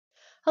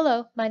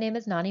Hello, my name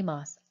is Nani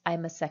Moss. I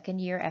am a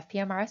second-year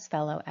FPMRS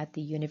Fellow at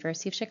the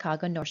University of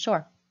Chicago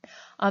NorthShore.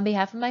 On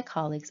behalf of my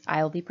colleagues,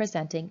 I will be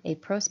presenting a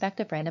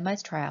prospective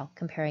randomized trial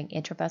comparing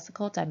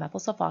intravesical dimethyl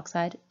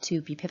sulfoxide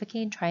to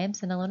bupivacaine,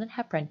 triamcinolone, and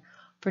heparin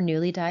for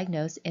newly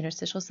diagnosed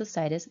interstitial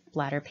cystitis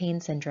bladder pain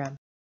syndrome.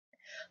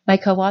 My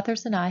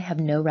co-authors and I have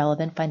no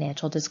relevant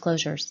financial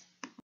disclosures.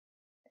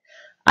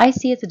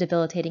 IC is a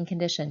debilitating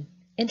condition.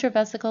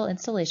 Intravesical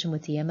instillation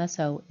with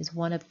DMSO is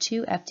one of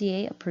 2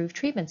 FDA-approved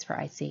treatments for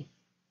IC.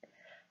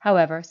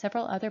 However,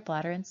 several other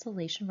bladder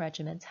instillation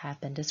regimens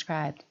have been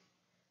described.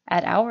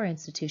 At our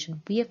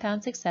institution, we have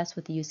found success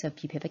with the use of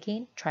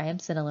bupivacaine,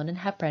 triamcinolone, and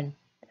heparin.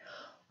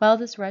 While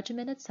this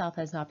regimen itself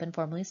has not been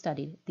formally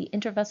studied, the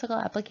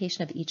intravesical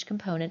application of each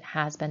component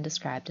has been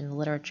described in the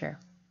literature.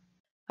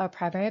 Our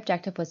primary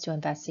objective was to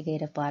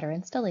investigate if bladder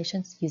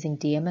instillations using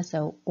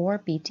DMSO or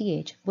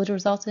BTH would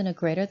result in a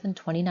greater than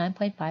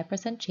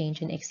 29.5%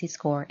 change in ICSI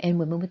score in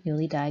women with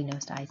newly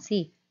diagnosed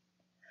IC.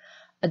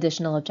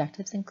 Additional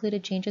objectives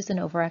included changes in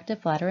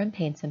overactive bladder and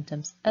pain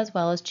symptoms, as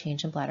well as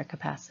change in bladder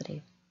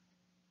capacity.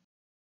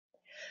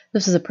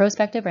 This was a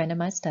prospective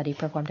randomized study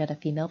performed at a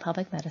female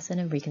pelvic medicine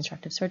and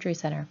reconstructive surgery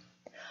center.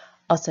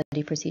 All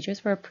study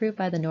procedures were approved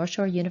by the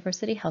NorthShore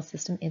University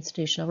HealthSystem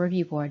Institutional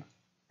Review Board.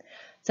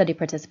 Study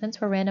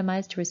participants were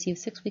randomized to receive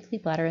 6 weekly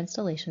bladder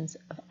instillations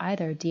of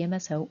either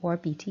DMSO or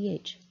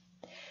BTH.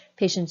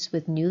 Patients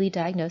with newly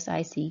diagnosed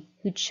IC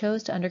who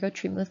chose to undergo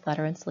treatment with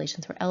bladder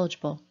instillations were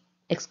eligible.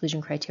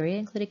 Exclusion criteria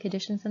included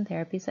conditions and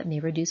therapies that may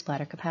reduce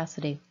bladder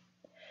capacity.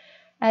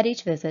 At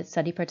each visit,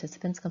 study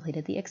participants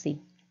completed the ICSI.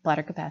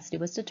 Bladder capacity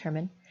was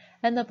determined,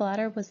 and the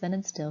bladder was then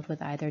instilled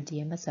with either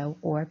DMSO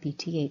or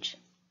BTH.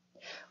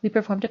 We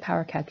performed a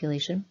power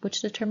calculation,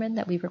 which determined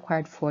that we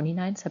required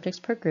 49 subjects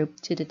per group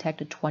to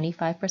detect a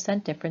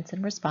 25% difference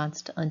in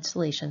response to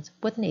installations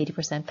with an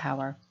 80%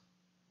 power.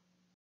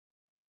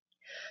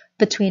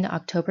 Between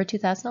October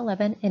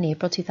 2011 and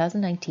April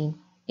 2019,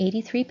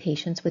 83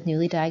 patients with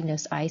newly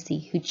diagnosed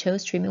IC who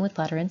chose treatment with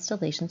bladder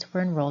instillations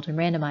were enrolled and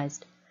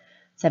randomized.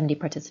 70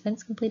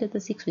 participants completed the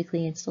 6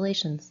 weekly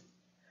installations.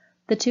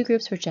 The 2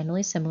 groups were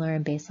generally similar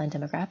in baseline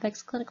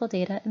demographics, clinical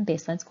data, and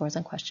baseline scores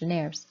on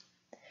questionnaires.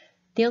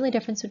 The only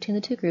difference between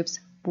the 2 groups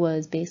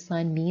was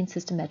baseline mean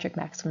systometric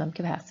maximum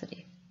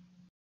capacity.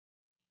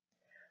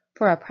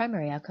 For our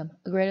primary outcome,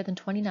 a greater than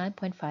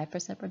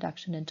 29.5%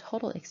 reduction in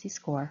total ICSI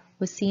score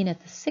was seen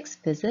at the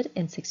 6th visit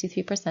in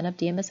 63% of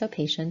DMSO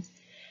patients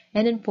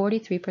and in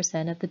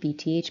 43% of the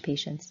BTH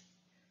patients.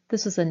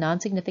 This was a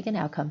non-significant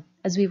outcome,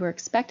 as we were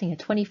expecting a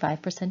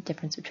 25%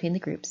 difference between the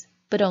groups,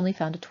 but only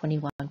found a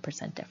 21%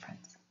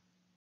 difference.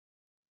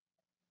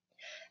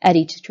 At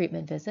each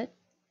treatment visit,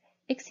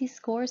 ICSI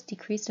scores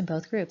decreased in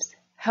both groups.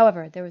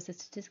 However, there was a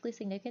statistically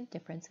significant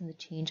difference in the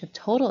change of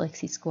total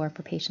ICSI score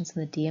for patients in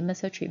the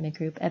DMSO treatment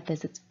group at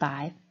visits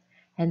 5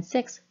 and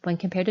 6 when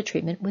compared to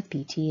treatment with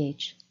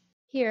BTH.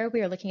 Here we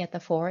are looking at the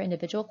 4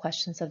 individual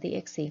questions of the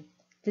ICSI.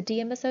 The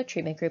DMSO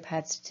treatment group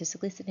had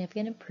statistically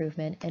significant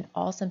improvement in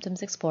all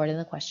symptoms explored in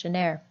the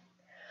questionnaire.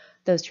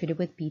 Those treated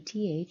with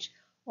BTH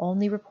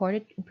only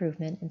reported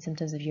improvement in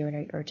symptoms of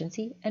urinary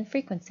urgency and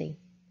frequency.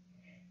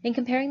 In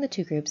comparing the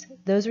 2 groups,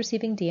 those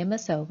receiving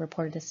DMSO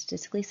reported a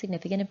statistically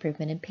significant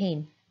improvement in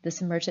pain.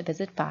 This emerged at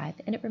visit 5,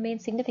 and it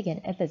remained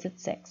significant at visit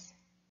 6.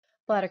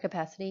 Bladder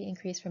capacity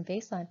increased from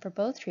baseline for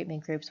both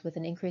treatment groups with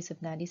an increase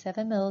of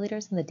 97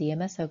 milliliters in the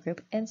DMSO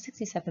group and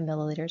 67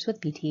 milliliters with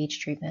BTH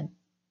treatment.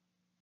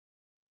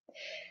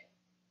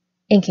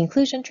 In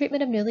conclusion,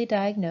 treatment of newly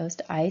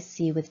diagnosed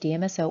IC with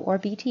DMSO or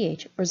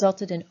BTH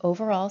resulted in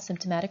overall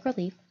symptomatic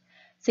relief,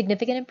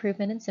 significant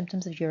improvement in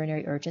symptoms of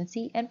urinary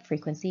urgency and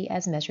frequency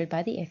as measured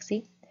by the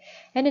ICSI,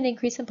 and an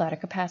increase in bladder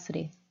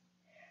capacity.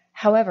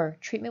 However,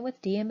 treatment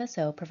with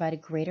DMSO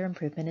provided greater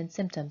improvement in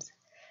symptoms,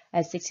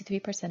 as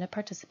 63% of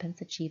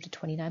participants achieved a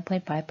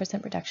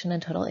 29.5% reduction in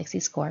total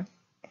ICSI score.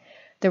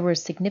 There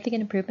was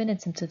significant improvement in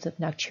symptoms of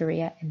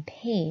nocturia and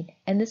pain,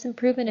 and this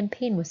improvement in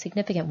pain was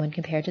significant when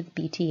compared to the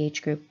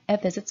BTH group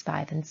at visits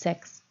 5 and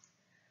 6.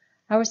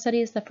 Our study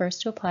is the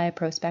first to apply a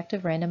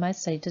prospective randomized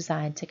study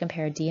design to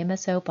compare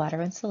DMSO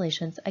bladder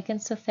installations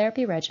against a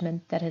therapy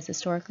regimen that has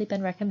historically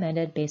been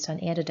recommended based on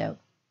antidote.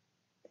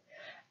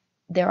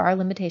 There are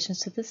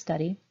limitations to this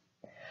study.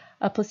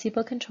 A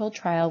placebo-controlled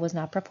trial was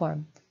not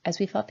performed, as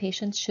we felt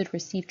patients should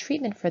receive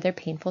treatment for their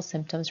painful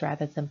symptoms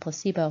rather than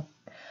placebo.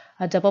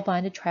 A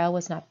double-blinded trial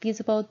was not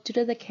feasible due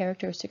to the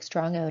characteristic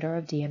strong odor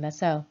of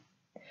DMSO.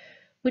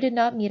 We did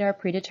not meet our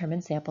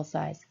predetermined sample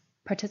size.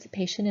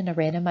 Participation in a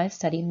randomized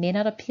study may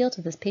not appeal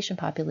to this patient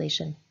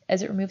population,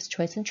 as it removes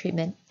choice in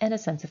treatment and a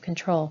sense of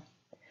control.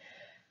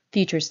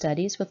 Future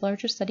studies with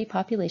larger study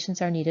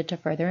populations are needed to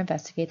further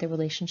investigate the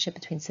relationship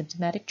between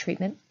symptomatic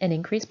treatment and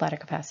increased bladder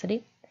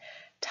capacity,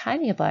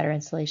 timing of bladder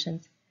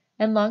installations,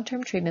 and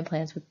long-term treatment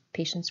plans with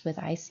patients with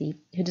IC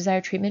who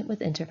desire treatment with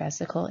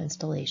intravesical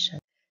installation.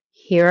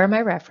 Here are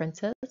my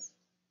references.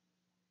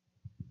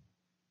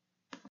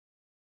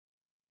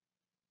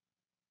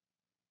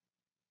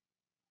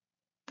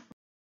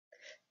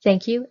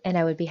 Thank you, and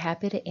I would be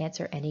happy to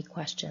answer any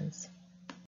questions.